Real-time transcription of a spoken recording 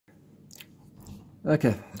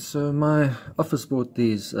Okay, so my office bought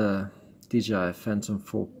these DJI Phantom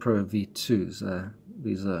 4 Pro V2s.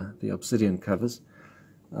 These are the Obsidian covers.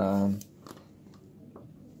 And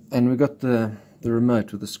we got the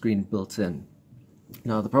remote with the screen built in.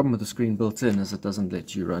 Now the problem with the screen built in is it doesn't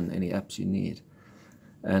let you run any apps you need.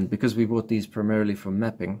 And because we bought these primarily for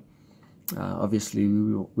mapping, obviously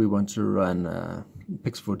we want to run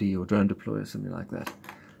Pix4d or Drone Deploy or something like that.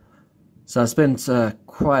 So I spent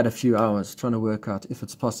quite a few hours trying to work out if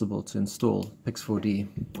it's possible to install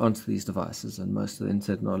Pix4d onto these devices, and most of the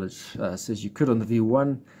internet knowledge says you could on the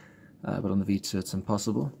V1, but on the V2 it's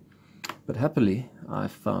impossible. But happily I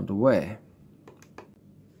found a way.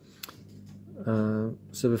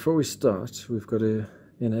 So before we start, we've got to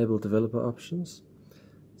enable developer options.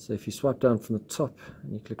 So if you swipe down from the top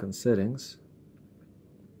and you click on settings,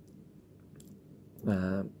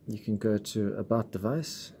 you can go to about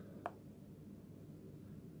device,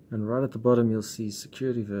 and right at the bottom you'll see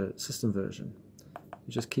security system version.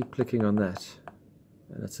 You just keep clicking on that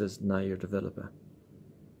and it says now you're a developer.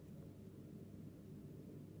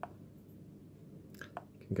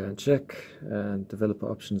 You can go and check, and developer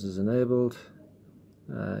options is enabled,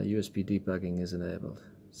 USB debugging is enabled,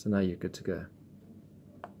 so now you're good to go.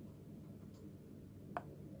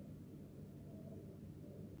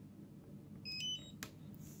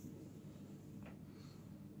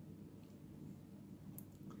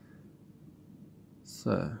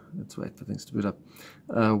 So let's wait for things to boot up.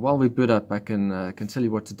 While we boot up, I can tell you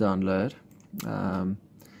what to download.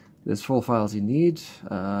 There's 4 files you need.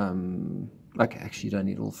 Okay, actually you don't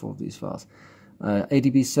need all 4 of these files.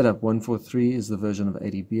 ADB Setup 143 is the version of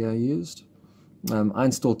ADB I used. I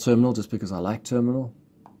installed Terminal just because I like Terminal.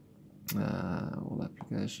 All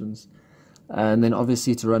applications. And then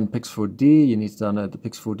obviously to run Pix4d, you need to download the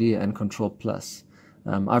Pix4d and Control+.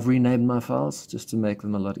 I've renamed my files just to make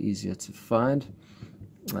them a lot easier to find.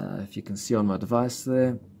 If you can see on my device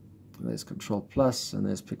there's Control+ and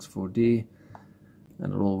there's Pix4d,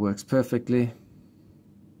 and it all works perfectly.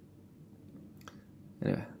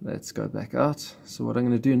 Anyway, let's go back out. So what I'm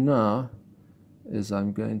going to do now is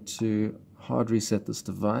I'm going to hard reset this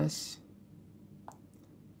device.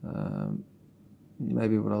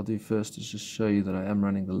 Maybe what I'll do first is just show you that I am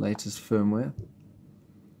running the latest firmware.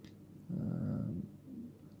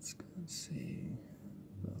 Let's go and see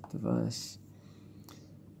about device.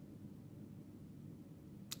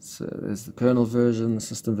 So there's the kernel version, the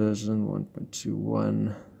system version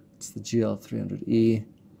 1.21. It's the GL300E.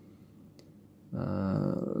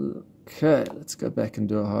 Okay, let's go back and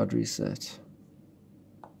do a hard reset.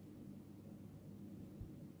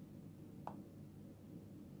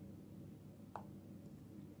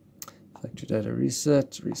 Factory data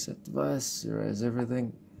reset, reset device, erase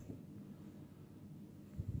everything.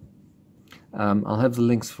 I'll have the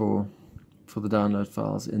links for the download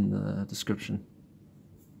files in the description.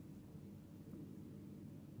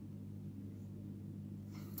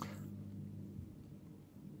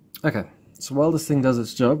 Okay, so while this thing does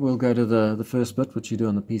its job, we'll go to the first bit, which you do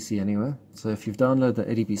on the PC anyway. So if you've downloaded the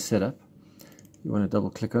ADB setup, you want to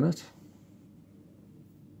double click on it.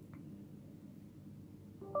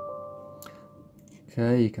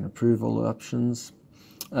 Okay, you can approve all the options.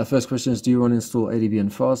 First question is, do you want to install ADB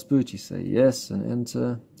and fastboot? You say yes and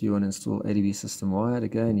enter. Do you want to install ADB system wired?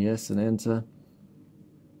 Again, yes and enter.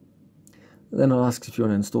 Then I'll ask if you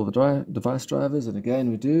want to install the device drivers, and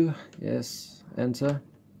again we do. Yes, enter.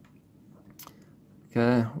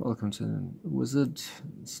 Okay, welcome to the wizard.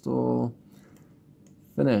 Install,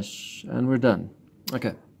 finish, and we're done.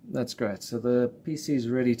 Okay, that's great. So the PC is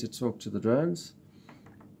ready to talk to the drones.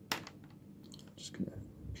 Just gonna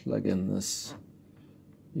plug in this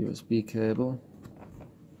USB cable.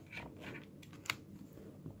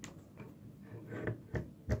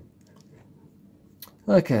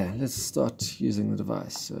 Okay, let's start using the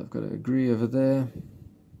device. So I've got to agree over there.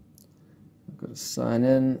 I've got to sign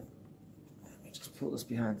in. Let me just pull this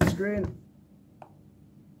behind the screen.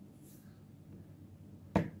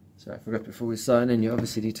 So I forgot, before we sign in, you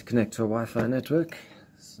obviously need to connect to a Wi-Fi network.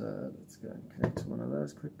 So let's go and connect to one of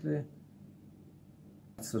those quickly.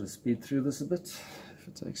 Let's sort of speed through this a bit if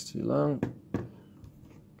it takes too long.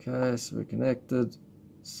 Okay, so we're connected.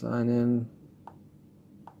 Sign in.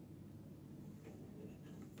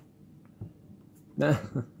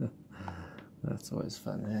 That's always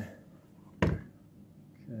fun, yeah.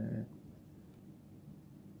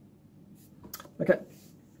 Okay,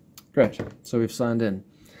 great. So we've signed in.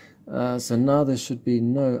 So now there should be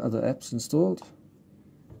no other apps installed,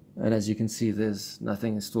 and as you can see, there's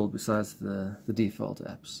nothing installed besides the default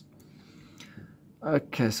apps.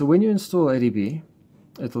 Okay, so when you install ADB,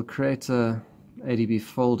 it will create a ADB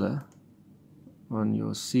folder on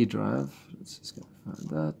your C drive. Let's just go find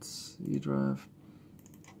that, C drive.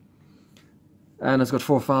 And it's got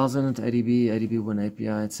 4 files in it, ADB, ADB1 API,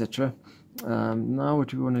 etc. Now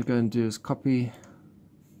what we want to go and do is copy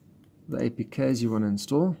the APKs you want to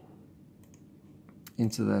install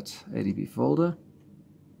into that ADB folder.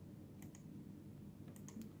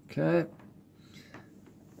 Okay.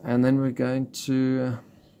 And then we're going to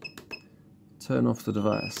turn off the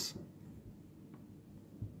device.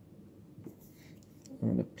 I'm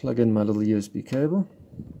going to plug in my little USB cable.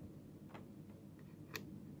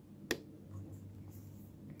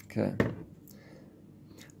 Okay.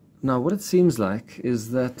 Now what it seems like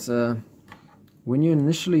is that when you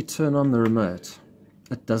initially turn on the remote,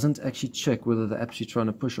 it doesn't actually check whether the apps you're trying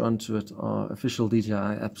to push onto it are official DJI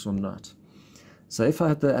apps or not. So if I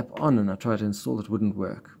had the app on and I tried to install it, wouldn't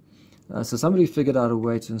work. So somebody figured out a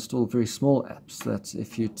way to install very small apps that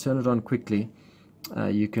if you turn it on quickly,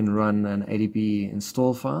 you can run an ADB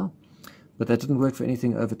install file. But that didn't work for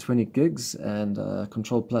anything over 20 gigs, and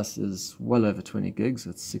Control+ is well over 20 gigs,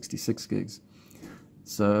 it's 66 gigs.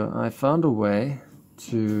 So I found a way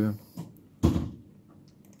to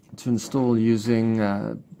install using,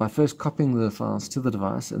 by first copying the files to the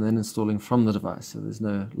device and then installing from the device, so there's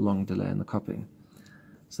no long delay in the copying.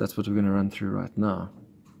 So that's what we're going to run through right now.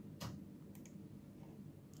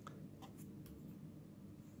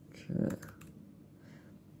 Okay.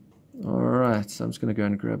 Alright, so I'm just going to go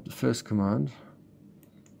and grab the first command.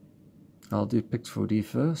 I'll do Pix4d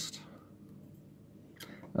first.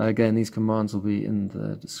 Again, these commands will be in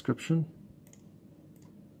the description.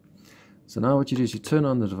 So now what you do is you turn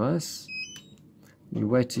on the device, you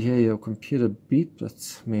wait to hear your computer beep,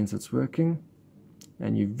 that means it's working,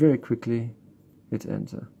 and you very quickly hit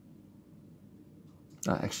enter.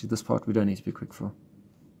 Actually, this part we don't need to be quick for.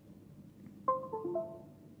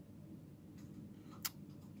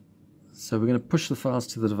 So we're going to push the files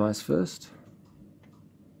to the device first.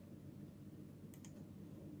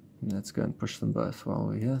 And let's go and push them both while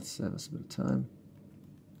we're here, save us a bit of time.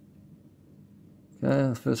 Okay,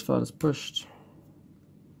 the first file is pushed.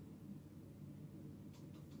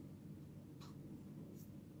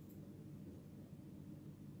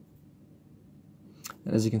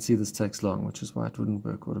 And as you can see, this takes long, which is why it wouldn't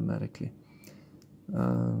work automatically.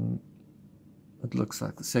 It looks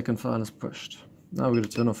like the second file is pushed. Now we're going to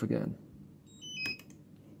turn off again.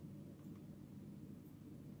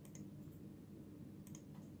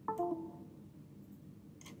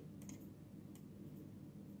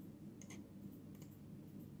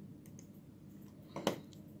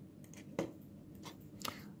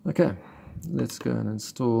 Okay, let's go and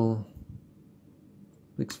install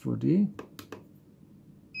Pix4d.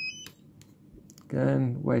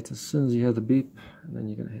 Again, wait as soon as you hear the beep, and then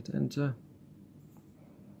you're going to hit enter.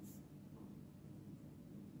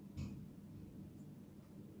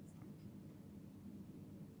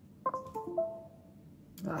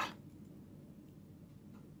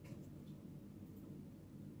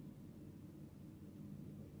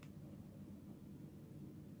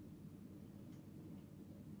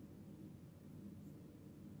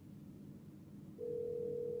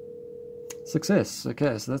 Success.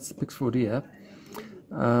 Okay, so that's the Pix4d app.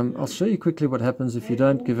 I'll show you quickly what happens if you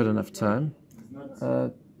don't give it enough time.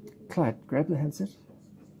 Clyde, grab the handset.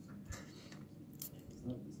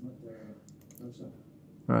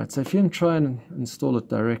 Alright, so if you try and install it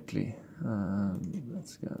directly,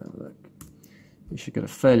 let's go and have a look. You should get a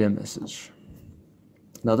failure message.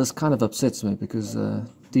 Now this kind of upsets me because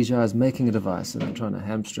DJI is making a device and they're trying to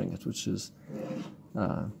hamstring it, which is,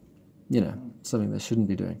 you know, something they shouldn't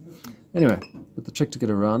be doing. Anyway, but the trick to get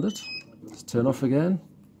around it is turn off again,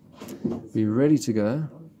 be ready to go,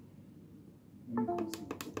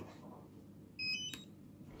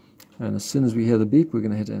 and as soon as we hear the beep, we're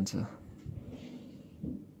going to hit enter.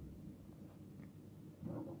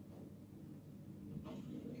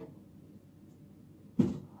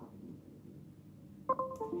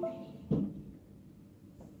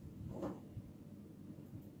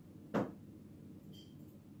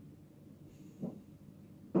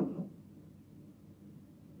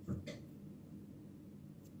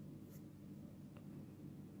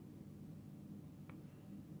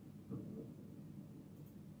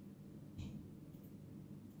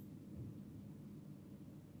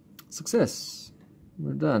 Success.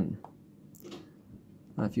 We're done.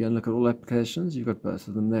 Now, if you go and look at all applications, you've got both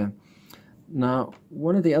of them there. Now,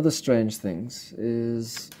 one of the other strange things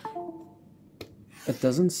is it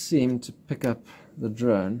doesn't seem to pick up the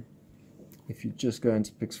drone if you just go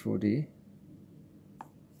into Pix4d.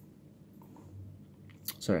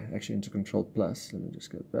 Sorry, actually into Control+. Let me just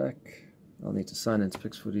go back. I'll need to sign into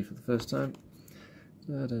Pix4d for the first time.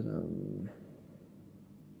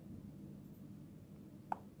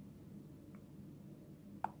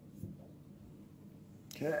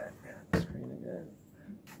 Okay, screen again.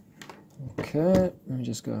 Okay, let me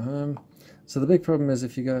just go home. So the big problem is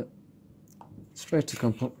if you go straight to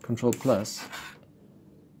Control Plus,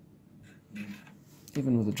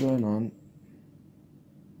 even with the drone on,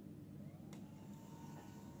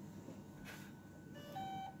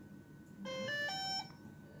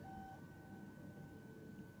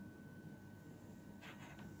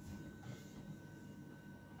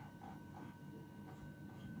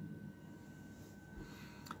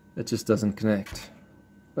 it just doesn't connect.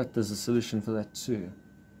 But there's a solution for that too.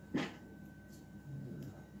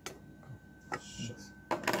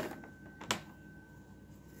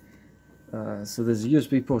 So there's a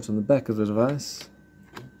USB port on the back of the device,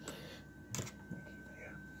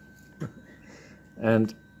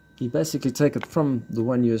 and you basically take it from the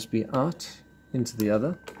one USB out into the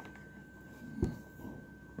other. I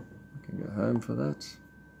can go home for that.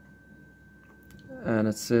 And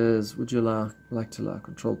it says, would you like to allow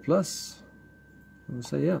Control Plus? And we'll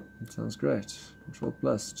say, yeah, it sounds great. Control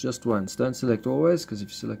Plus, just once. Don't select always, because if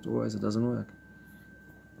you select always, it doesn't work.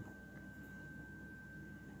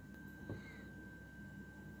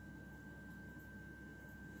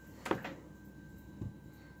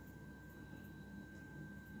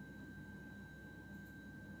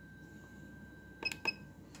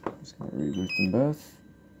 Just going to reboot them both.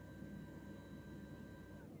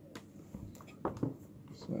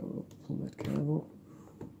 So we'll pull that cable.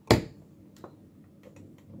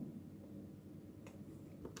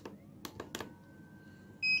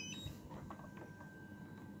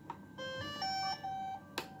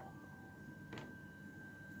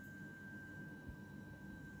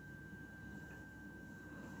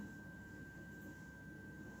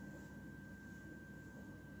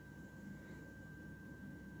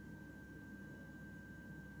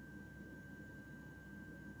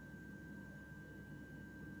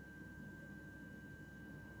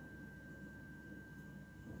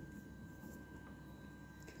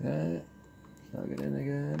 Okay, plug it in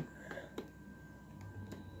again.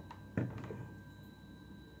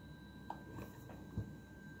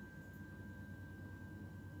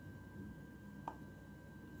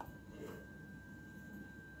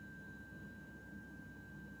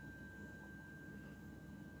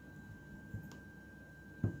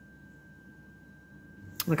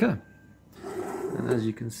 Okay, and as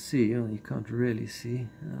you can see, well, you can't really see,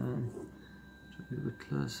 try to be a bit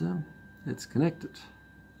closer, it's connected.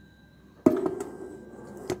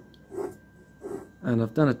 And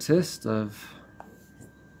I've done a test. I've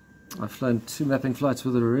flown 2 mapping flights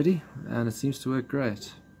with it already, and it seems to work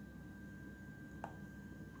great.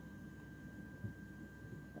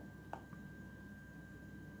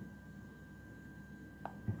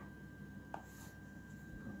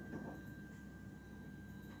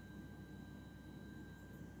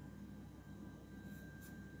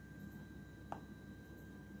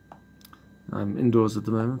 I'm indoors at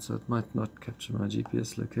the moment, so it might not capture my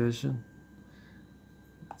GPS location.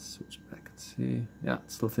 Switch back and see. Yeah,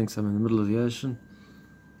 it still thinks I'm in the middle of the ocean.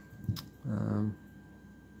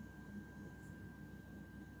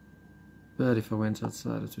 But if I went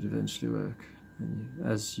outside, it would eventually work. And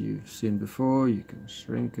as you've seen before, you can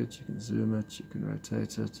shrink it, you can zoom it, you can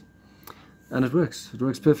rotate it. And it works. It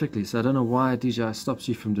works perfectly. So I don't know why DJI stops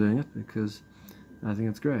you from doing it, because I think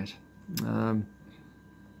it's great.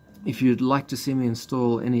 If you'd like to see me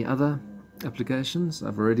install any other applications,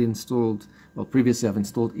 I've already installed, well, previously I've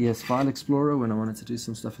installed ES File Explorer when I wanted to do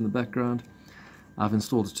some stuff in the background. I've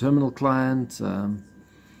installed a terminal client.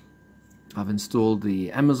 I've installed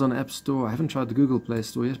the Amazon App Store. I haven't tried the Google Play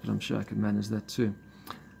Store yet, but I'm sure I can manage that too.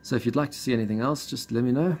 So if you'd like to see anything else, just let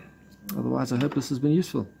me know. Otherwise, I hope this has been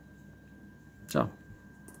useful. Ciao.